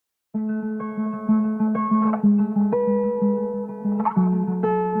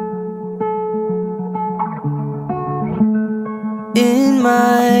in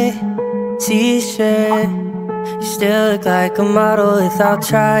my t-shirt. You still look like a model without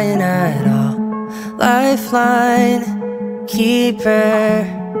trying at all. Lifeline keeper,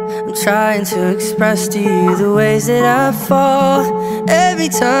 I'm trying to express to you the ways that I fall. Every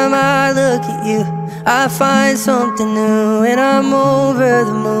time I look at you, I find something new, and I'm over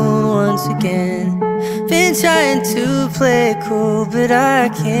the moon once again. Been trying to play it cool, but I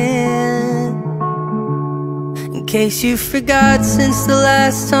can't. In case you forgot, since the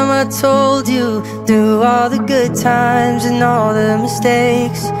last time I told you, through all the good times and all the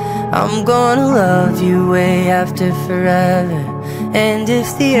mistakes, I'm gonna love you way after forever. And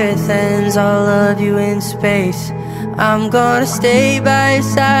if the earth ends, I'll love you in space. I'm gonna stay by your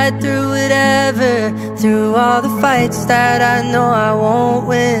side through whatever, through all the fights that I know I won't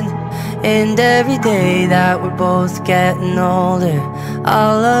win. And every day that we're both getting older,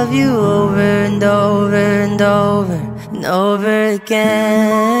 I'll love you over and over and over and over again.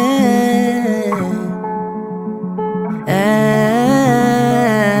 And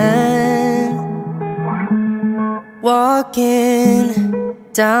walking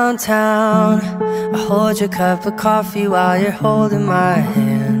downtown, I hold your cup of coffee while you're holding my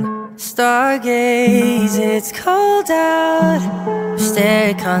hand. Stargaze, it's cold out. Stare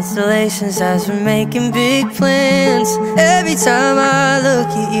at constellations as we're making big plans. Every time I look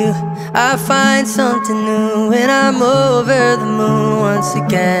at you, I find something new, and I'm over the moon once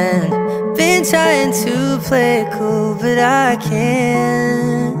again. Been trying to play it cool, but I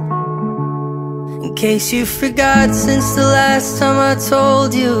can't. In case you forgot, since the last time I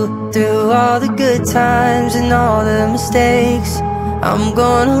told you, through all the good times and all the mistakes, I'm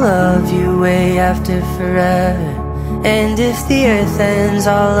gonna love you way after forever. And if the earth ends,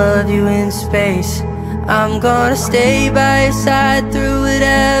 I'll love you in space. I'm gonna stay by your side through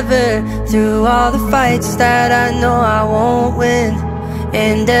whatever, through all the fights that I know I won't win.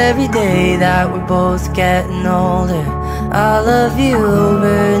 And every day that we're both getting older, I'll love you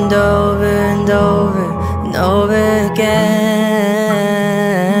over and over and over and over again.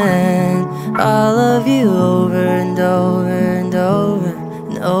 I'll love you over and over and over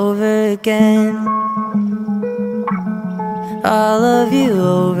and over again. I'll love you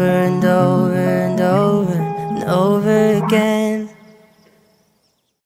over and over and over and over again.